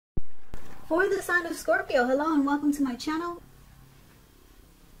For the sign of Scorpio, hello and welcome to my channel.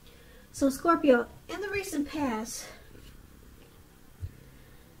 So Scorpio, in the recent past,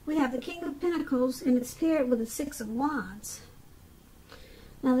 we have the King of Pentacles and it's paired with the Six of Wands.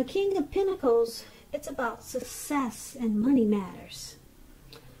 Now the King of Pentacles, it's about success and money matters.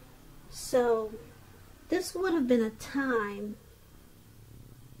 So this would have been a time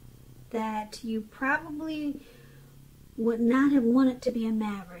that you probably would not have wanted to be a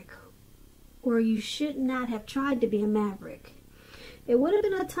maverick, or you should not have tried to be a maverick. It would have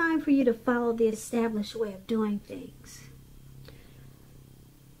been a time for you to follow the established way of doing things.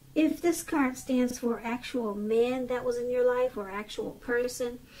 If this card stands for actual man that was in your life or actual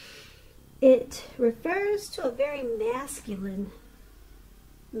person, it refers to a very masculine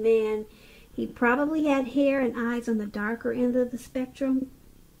man. He probably had hair and eyes on the darker end of the spectrum.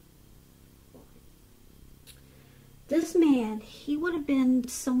 This man, he would have been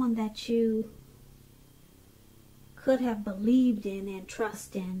someone that you could have believed in and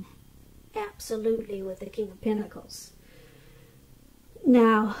trust in absolutely with the King of Pentacles.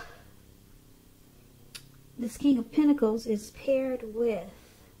 Now, this King of Pentacles is paired with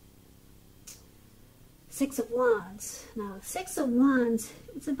Six of Wands. Now, Six of Wands,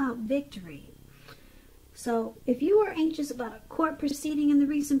 it's about victory. So, if you were anxious about a court proceeding in the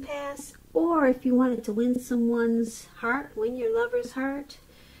recent past, or if you wanted to win someone's heart, win your lover's heart,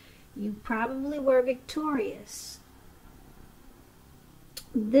 you probably were victorious.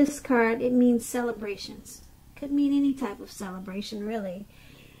 This card, it means celebrations. Could mean any type of celebration, really.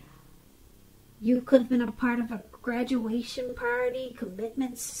 You could have been a part of a graduation party,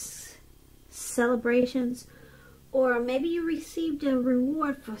 commitments, celebrations, or maybe you received a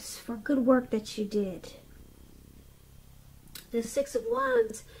reward for good work that you did. The Six of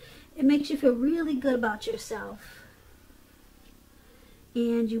Wands, it makes you feel really good about yourself.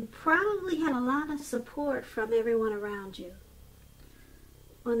 And you probably had a lot of support from everyone around you.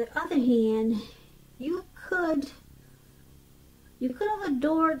 On the other hand, you could have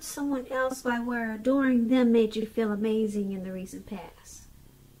adored someone else by where adoring them made you feel amazing in the recent past.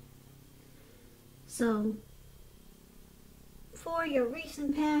 So, for your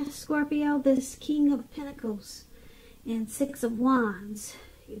recent past, Scorpio, this King of Pentacles and Six of Wands,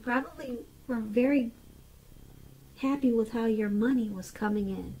 you probably were very happy with how your money was coming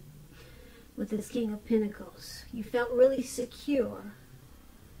in with this King of Pentacles. You felt really secure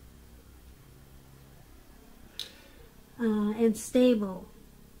and stable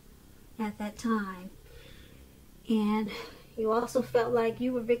at that time. And you also felt like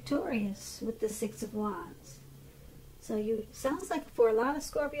you were victorious with the Six of Wands. So you, sounds like for a lot of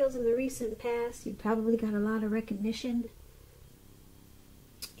Scorpios in the recent past, you probably got a lot of recognition.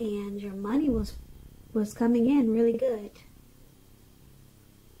 And your money was coming in really good.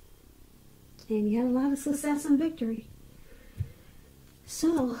 And you had a lot of success and victory.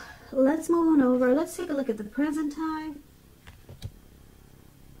 So, let's move on over. Let's take a look at the present time.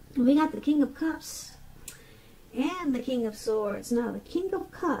 We got the King of Cups and the King of Swords. Now, the King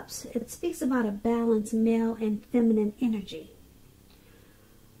of Cups, it speaks about a balanced male and feminine energy.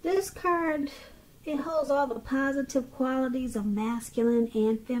 This card, it holds all the positive qualities of masculine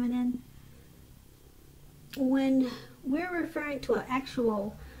and feminine. When we're referring to an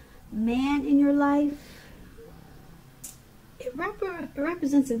actual man in your life, it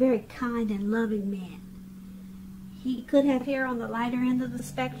represents a very kind and loving man. He could have hair on the lighter end of the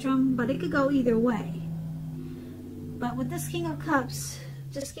spectrum, but it could go either way. But with this King of Cups,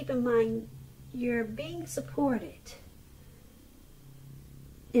 just keep in mind, you're being supported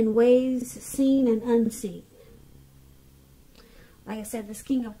in ways seen and unseen. Like I said, this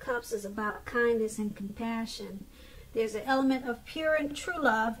King of Cups is about kindness and compassion. There's an element of pure and true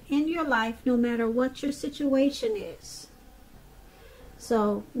love in your life, no matter what your situation is.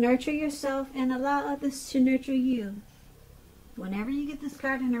 So, nurture yourself and allow others to nurture you. Whenever you get this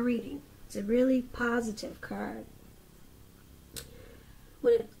card in a reading, it's a really positive card.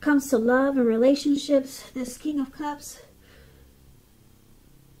 When it comes to love and relationships, this King of Cups,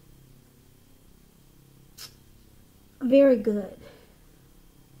 very good.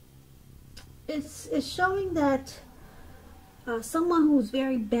 It's showing that someone who's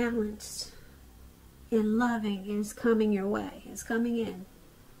very balanced and loving is coming your way, is coming in.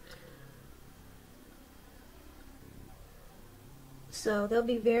 So they'll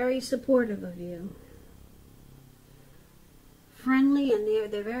be very supportive of you. Friendly, and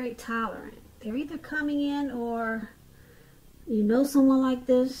they're very tolerant. They're either coming in, or you know someone like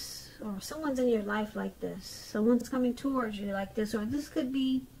this, or someone's in your life like this. Someone's coming towards you like this, or this could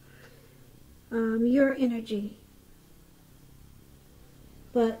be your energy.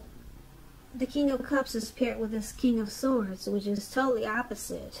 But the King of Cups is paired with this King of Swords, which is totally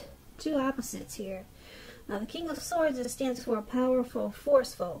opposite. Two opposites here. Now, the King of Swords, it stands for a powerful,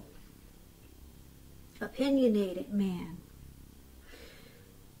 forceful, opinionated man.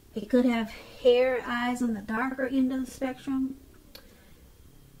 He could have hair, eyes on the darker end of the spectrum.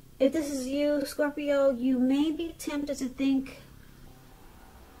 If this is you, Scorpio, you may be tempted to think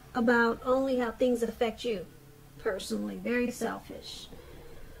about only how things affect you personally. Very selfish.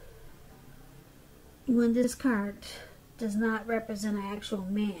 When this card does not represent an actual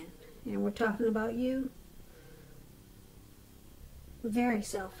man, and we're talking about you, very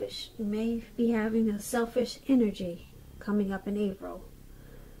selfish. You may be having a selfish energy coming up in April.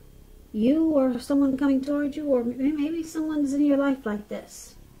 You or someone coming towards you, or maybe someone's in your life like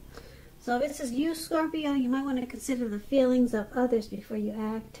this. So if this is you, Scorpio, you might want to consider the feelings of others before you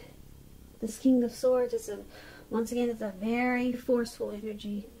act. This King of Swords is once again, it's a very forceful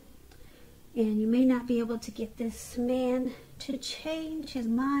energy. And you may not be able to get this man to change his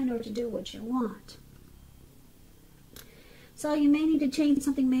mind or to do what you want. So you may need to change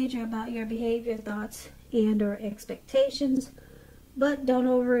something major about your behavior, thoughts, and or expectations, but don't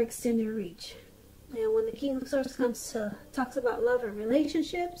overextend your reach. And when the King of Swords talks about love and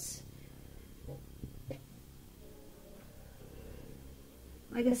relationships,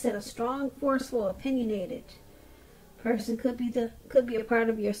 like I said, a strong, forceful, opinionated person could be a part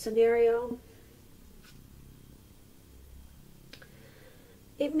of your scenario.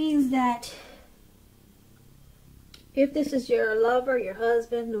 It means that if this is your lover, your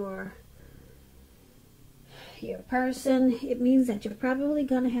husband, or your person, it means that you're probably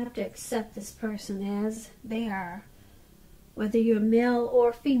going to have to accept this person as they are, whether you're male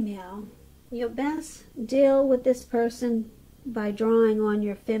or female. You'll best deal with this person by drawing on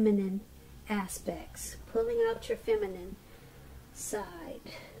your feminine aspects, pulling out your feminine side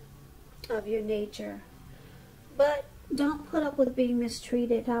of your nature. But don't put up with being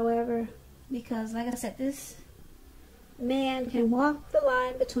mistreated, however, because like I said, this man can walk the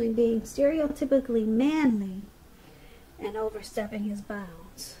line between being stereotypically manly and overstepping his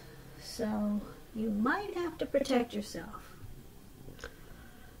bounds. So you might have to protect yourself.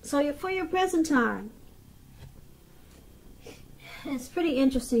 So for your present time, it's pretty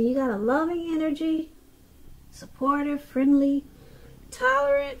interesting. You got a loving energy, supportive, friendly,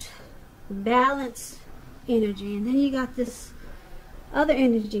 tolerant, balanced energy. And then you got this other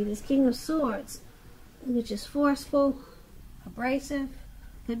energy, this King of Swords, which is forceful, abrasive,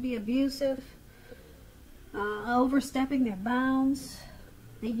 could be abusive, overstepping their bounds.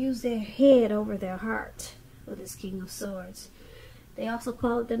 They use their head over their heart with this King of Swords. They also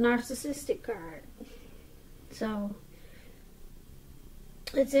call it the narcissistic card. So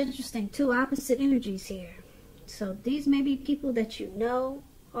it's interesting, two opposite energies here. So these may be people that you know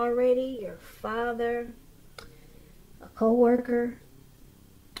already, your father, a co-worker.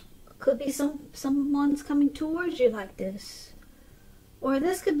 Could be someone's coming towards you like this. Or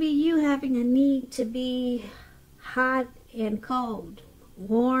this could be you having a need to be hot and cold,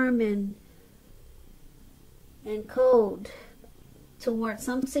 warm and cold towards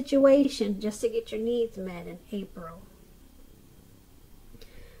some situation just to get your needs met in April.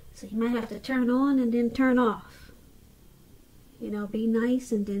 So you might have to turn on and then turn off. You know, be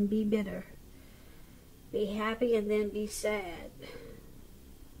nice and then be bitter. Be happy and then be sad.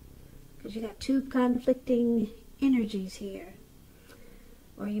 Because you got two conflicting energies here.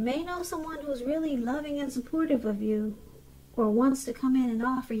 Or you may know someone who's really loving and supportive of you, or wants to come in and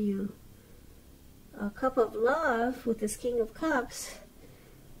offer you a cup of love with this King of Cups,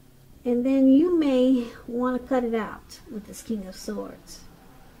 and then you may want to cut it out with this King of Swords.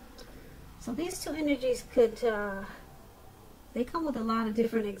 So these two energies could, they come with a lot of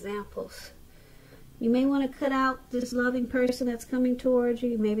different examples. You may want to cut out this loving person that's coming towards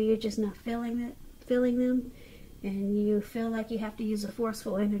you. Maybe you're just not feeling them, and you feel like you have to use a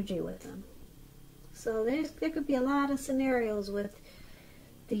forceful energy with them. So there could be a lot of scenarios with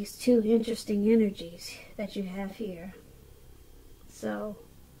these two interesting energies that you have here. So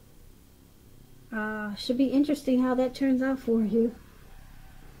should be interesting how that turns out for you.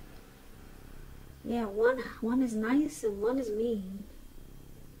 Yeah, one is nice and one is mean.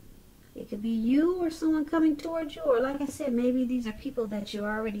 It could be you or someone coming towards you, or like I said, maybe these are people that you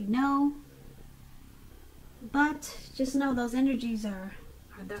already know. But just know those energies are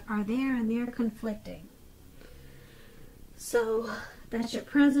there and they're conflicting. So that's your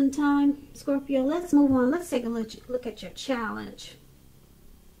present time, Scorpio. Let's move on. Let's take a look at your challenge.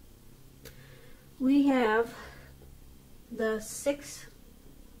 We have the Six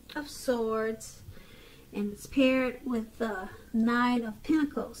of Swords, and it's paired with the Nine of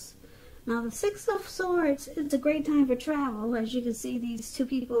Pentacles. Now the Six of Swords, it's a great time for travel. As you can see, these two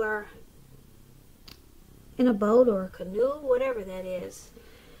people are in a boat or a canoe, whatever that is.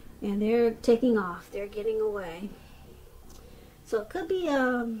 And they're taking off. They're getting away. So it could be,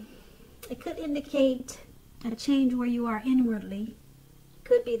 it could indicate a change where you are inwardly.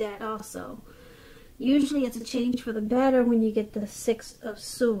 Could be that also. Usually it's a change for the better when you get the Six of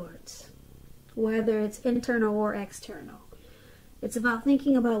Swords, whether it's internal or external. It's about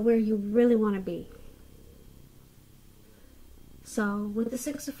thinking about where you really want to be. So with the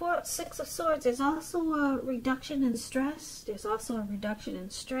Six of Swords, there's also a reduction in stress. There's also a reduction in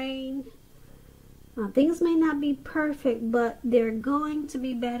strain. Things may not be perfect, but they're going to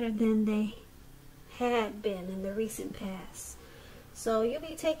be better than they had been in the recent past. So you'll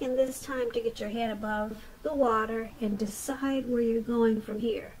be taking this time to get your head above the water and decide where you're going from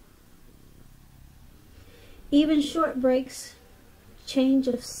here. Even short breaks, change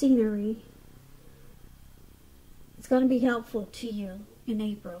of scenery, it's going to be helpful to you in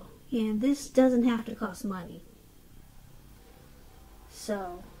April. And this doesn't have to cost money.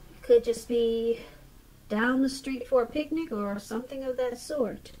 So it could just be down the street for a picnic or something of that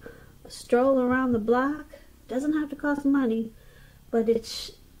sort. A stroll around the block doesn't have to cost money, but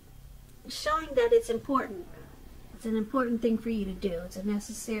it's showing that it's important. It's an important thing for you to do. It's a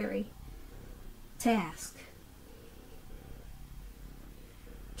necessary task.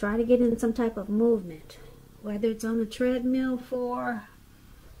 Try to get in some type of movement, whether it's on the treadmill for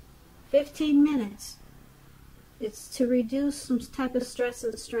 15 minutes. It's to reduce some type of stress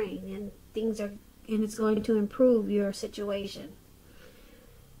and strain, and it's going to improve your situation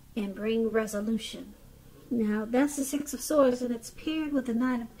and bring resolution. Now, that's the Six of Swords, and it's paired with the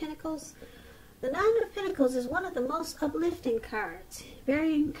Nine of Pentacles. The Nine of Pentacles is one of the most uplifting cards,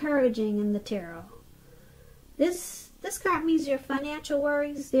 very encouraging in the tarot. This card means your financial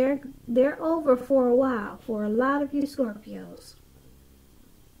worries, they're over for a while for a lot of you Scorpios.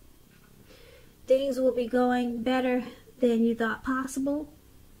 Things will be going better than you thought possible.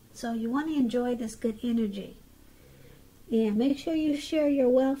 So you want to enjoy this good energy. And make sure you share your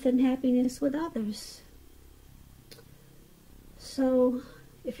wealth and happiness with others. So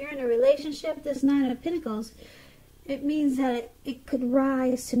if you're in a relationship, this Nine of Pentacles, it means that it could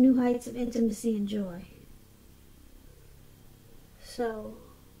rise to new heights of intimacy and joy. So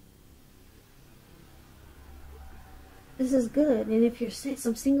this is good. And if you're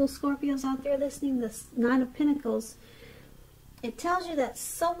some single Scorpios out there listening, this Nine of Pentacles, it tells you that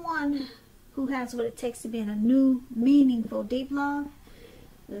someone who has what it takes to be in a new, meaningful, deep love,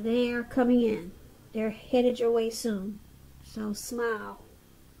 they're coming in. They're headed your way soon. So smile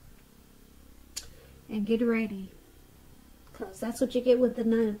and get ready, because that's what you get with the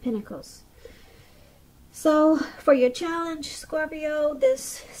Nine of Pentacles. So for your challenge, Scorpio,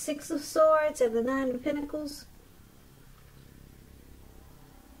 this Six of Swords and the Nine of Pentacles,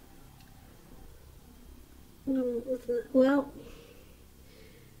 well,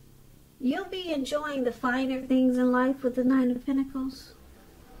 you'll be enjoying the finer things in life with the Nine of Pentacles.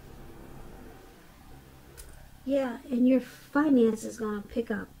 Yeah, and your finance is going to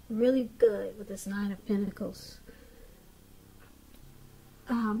pick up really good with this Nine of Pentacles.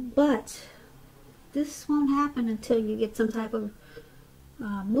 But this won't happen until you get some type of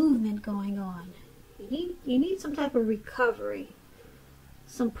movement going on. You need some type of recovery.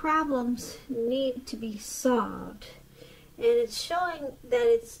 Some problems need to be solved. And it's showing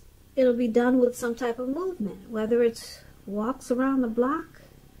that it'll be done with some type of movement, whether it's walks around the block.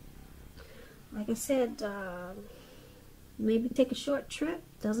 Like I said, maybe take a short trip.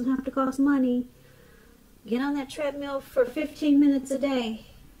 Doesn't have to cost money. Get on that treadmill for 15 minutes a day.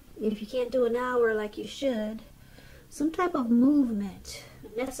 If you can't do an hour like you should. Some type of movement.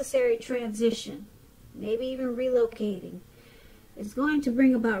 A necessary transition. Maybe even relocating. It's going to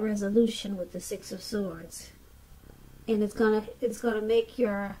bring about resolution with the Six of Swords. And it's gonna make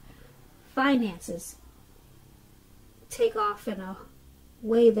your finances take off in a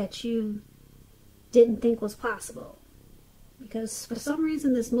way that you didn't think was possible. Because for some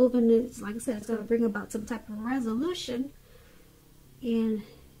reason this movement is, like I said, it's going to bring about some type of resolution, and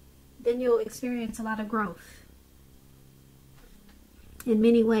then you'll experience a lot of growth in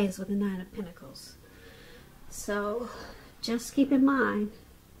many ways with the Nine of Pentacles. So just keep in mind,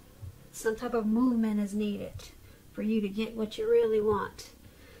 some type of movement is needed for you to get what you really want.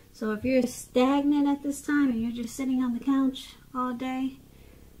 So if you're stagnant at this time and you're just sitting on the couch all day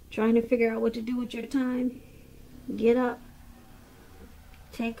trying to figure out what to do with your time, get up.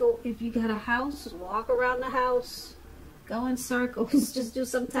 If you got a house, walk around the house, go in circles, just do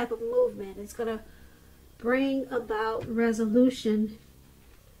some type of movement. It's going to bring about resolution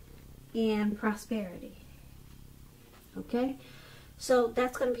and prosperity. Okay? So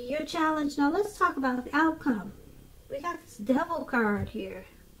that's going to be your challenge. Now let's talk about the outcome. We got this devil card here.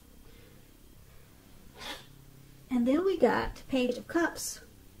 And then we got the Page of Cups.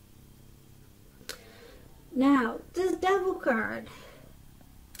 Now, this devil card,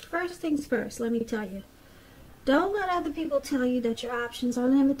 first things first, let me tell you. Don't let other people tell you that your options are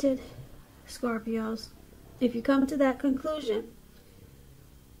limited, Scorpios. If you come to that conclusion,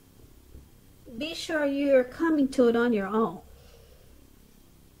 be sure you're coming to it on your own.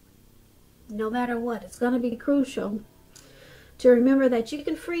 No matter what, it's going to be crucial to remember that you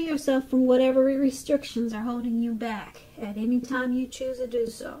can free yourself from whatever restrictions are holding you back at any time you choose to do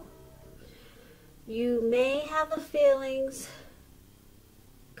so. You may have the feelings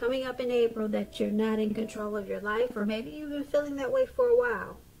coming up in April that you're not in control of your life, or maybe you've been feeling that way for a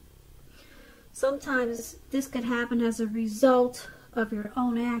while. Sometimes this could happen as a result of your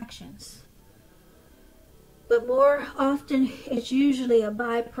own actions. But more often, it's usually a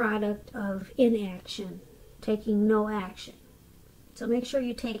byproduct of inaction, taking no action. So make sure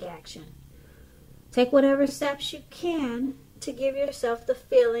you take action. Take whatever steps you can to give yourself the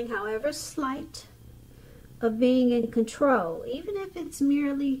feeling, however slight, of being in control, even if it's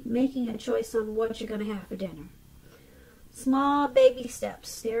merely making a choice on what you're going to have for dinner. Small baby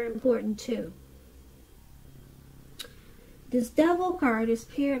steps, they're important too. This devil card is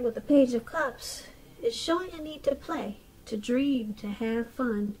paired with the Page of Cups. It's showing a need to play, to dream, to have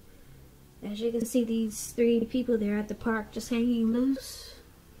fun. As you can see, these three people there at the park just hanging loose.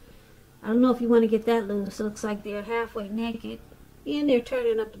 I don't know if you want to get that loose. It looks like they're halfway naked and they're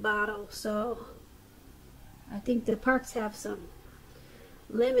turning up the bottle. So I think the parks have some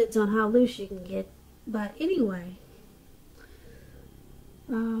limits on how loose you can get. But anyway,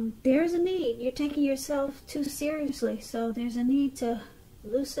 there's a need. You're taking yourself too seriously. So there's a need to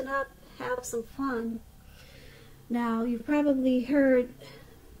loosen up, have some fun. Now, you've probably heard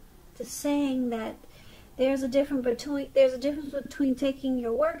the saying that there's a difference between taking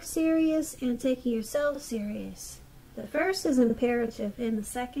your work serious and taking yourself serious. The first is imperative and the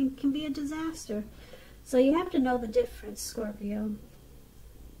second can be a disaster. So you have to know the difference, Scorpio.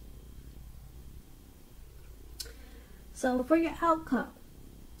 So for your outcome,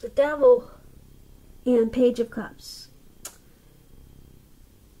 the Devil and Page of Cups.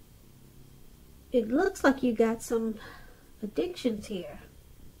 It looks like you got some addictions here.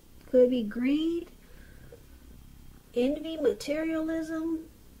 Could be greed, envy, materialism,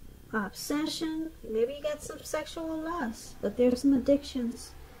 obsession. Maybe you got some sexual lust, but there's some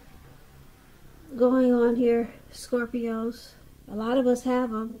addictions going on here, Scorpios. A lot of us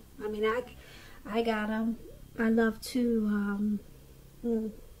have them. I mean, I got them. I love to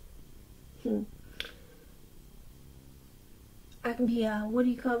I can be a, what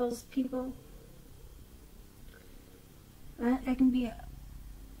do you call those people? I can be a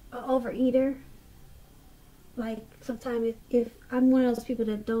overeater. Like sometimes if I'm one of those people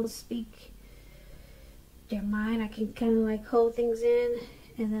that don't speak their mind, I can kind of like hold things in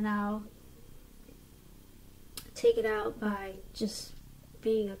and then I'll take it out by just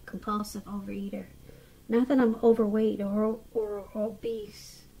being a compulsive overeater. Not that I'm overweight or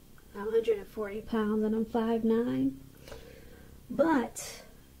obese. I'm 140 pounds and I'm 5'9". But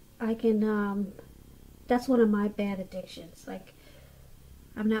I can, that's one of my bad addictions. Like,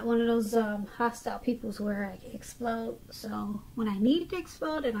 I'm not one of those hostile peoples where I explode. So when I need to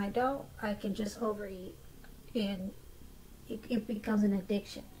explode and I don't, I can just overeat. And it becomes an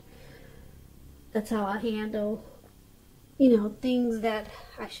addiction. That's how I handle, you know, things that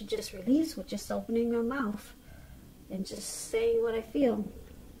I should just release with just opening my mouth and just saying what I feel.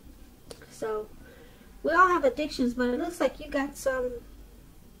 So we all have addictions, but it looks like you got some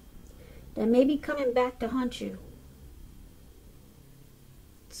that may be coming back to haunt you.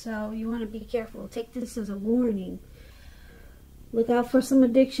 So you want to be careful. Take this as a warning. Look out for some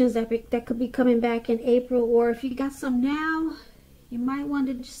addictions that could be coming back in April, or if you got some now, you might want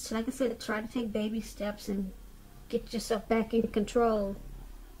to just, like I said, try to take baby steps and get yourself back in control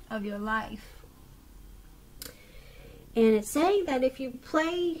of your life. And it's saying that if you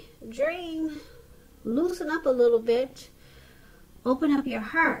play, dream, loosen up a little bit, open up your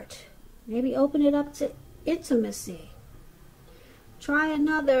heart, maybe open it up to intimacy. Try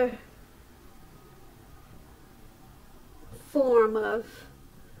another form of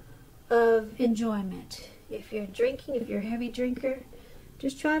enjoyment. If you're drinking, if you're a heavy drinker,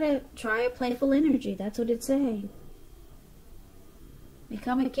 just try a playful energy. That's what it's saying.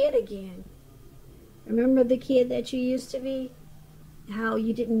 Become a kid again. Remember the kid that you used to be? How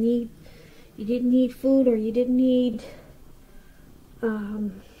you didn't need food, or you didn't need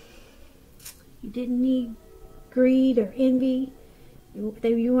You didn't need greed or envy.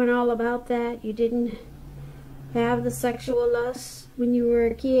 You weren't all about that. You didn't have the sexual lust when you were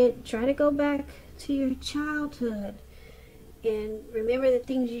a kid. Try to go back to your childhood and remember the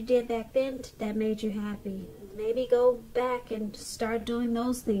things you did back then that made you happy. Maybe go back and start doing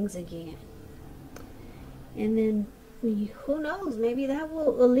those things again. And then, who knows, maybe that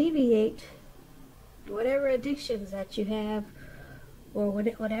will alleviate whatever addictions that you have, or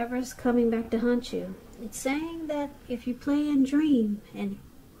whatever's coming back to haunt you. It's saying that if you play and dream and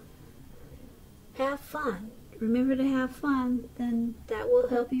have fun, remember to have fun, then that will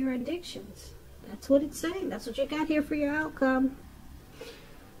help your addictions. That's what it's saying. That's what you got here for your outcome.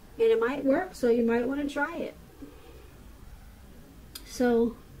 And it might work, so you might want to try it.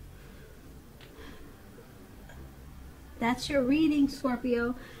 So, that's your reading,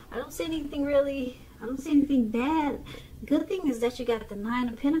 Scorpio. I don't see anything bad. Good thing is that you got the 9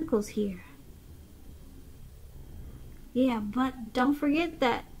 of Pentacles here. Yeah, but don't forget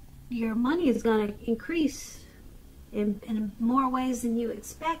that your money is going to increase in more ways than you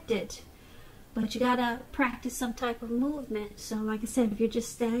expected. But you got to practice some type of movement. So like I said, if you're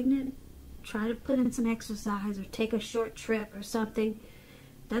just stagnant, try to put in some exercise or take a short trip or something.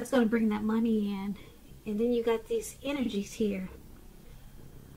 That's going to bring that money in. And then you got these energies here.